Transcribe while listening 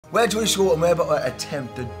Where do you want to go and we're about to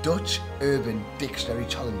attempt the Dutch Urban Dictionary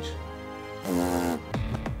Challenge?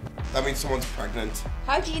 That means someone's pregnant.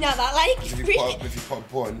 How do you know that, like? If you put a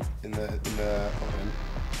bun in the oven,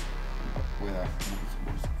 where?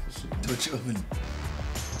 Dutch oven.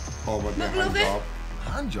 Oh, what a hand job.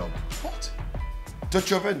 Hand job? What?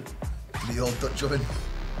 Dutch oven. The old Dutch oven.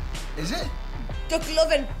 Is it? Duck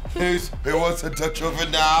loving. Who wants a Dutch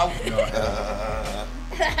oven now?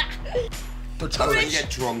 Dutch That's when courage. you get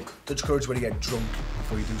drunk. Dutch courage when you get drunk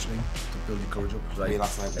before you do something to build your courage up. It's like, Me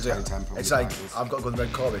last night was 10 it's like I've got to go to the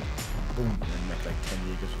red carpet. Boom, and then make like 10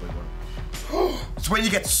 years before you want. It's when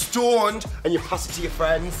you get stoned and you pass it to your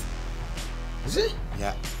friends. Is it?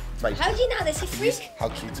 Yeah. Right. How do you know this? A freak? How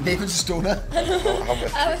cute to me. Nathan's a stoner.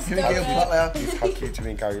 I was Give me a flat layer. How cute to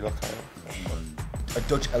me and Gary look at A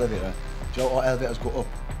Dutch elevator. Do you know what elevators go up?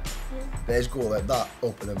 Theirs go like that,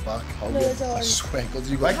 up and then back. No, it's I orange. swear, because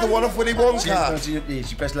you go like the one of Willy Wonka.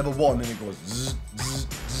 you press level 1 and it goes zzz, zzz,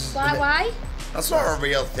 zzz. Why? That's not a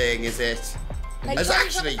real thing, is it? Like It's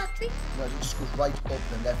John's actually. on the factory? No, it just goes right up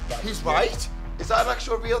and left back. He's right. Is that an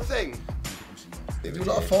actual real thing? They do a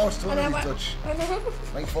lot of force, don't they, Dutch? I know.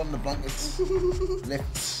 Like fun in the blankets,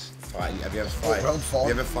 lifts. Fine. Have you ever Walk around farted? fun.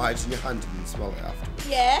 Have you ever farted in your hand and then smelled it afterwards?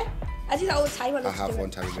 Yeah. I do that all the time when I I have do one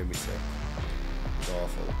it. time it made me sick. It was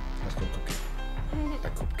awful. Let's go cooking. I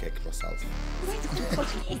cupcaked myself. Why is it called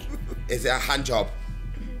cooking? Is it a hand job?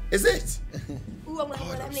 Is it? Ooh, I'm gonna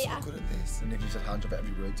God, go I'm later. so good at this. And if you said hand job at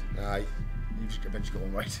every word, Aye. you just eventually got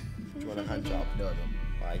one right. Do you want a hand job? No, I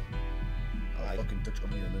don't. Aye. I'll fucking Dutch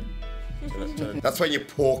oven you, man. That's when you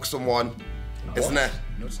poke someone, isn't it?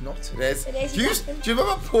 No, it's not. It is. It is, Do you, exactly. do you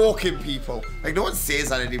remember poking people? Like, no one says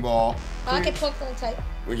that anymore. I get poked all the time.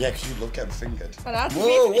 Well, yeah, because you love getting fingered. And that's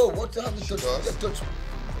Whoa, what the hell is Dutch? does. Dutch.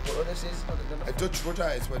 What this is? A Dutch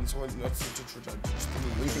rudder is when someone, not a Dutch rudder, Dutch What do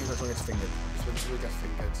you thingy. think someone gets fingered? It's when someone gets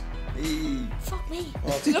fingered. Hey. Fuck me.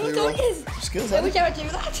 Oh, Do you know what clear it is? Skills, Why would you ever do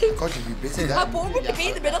that? God, you'd be busy then. How bored would you be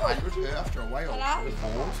in the middle? I would hurt after a while. Hello? You'd be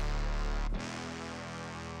bored.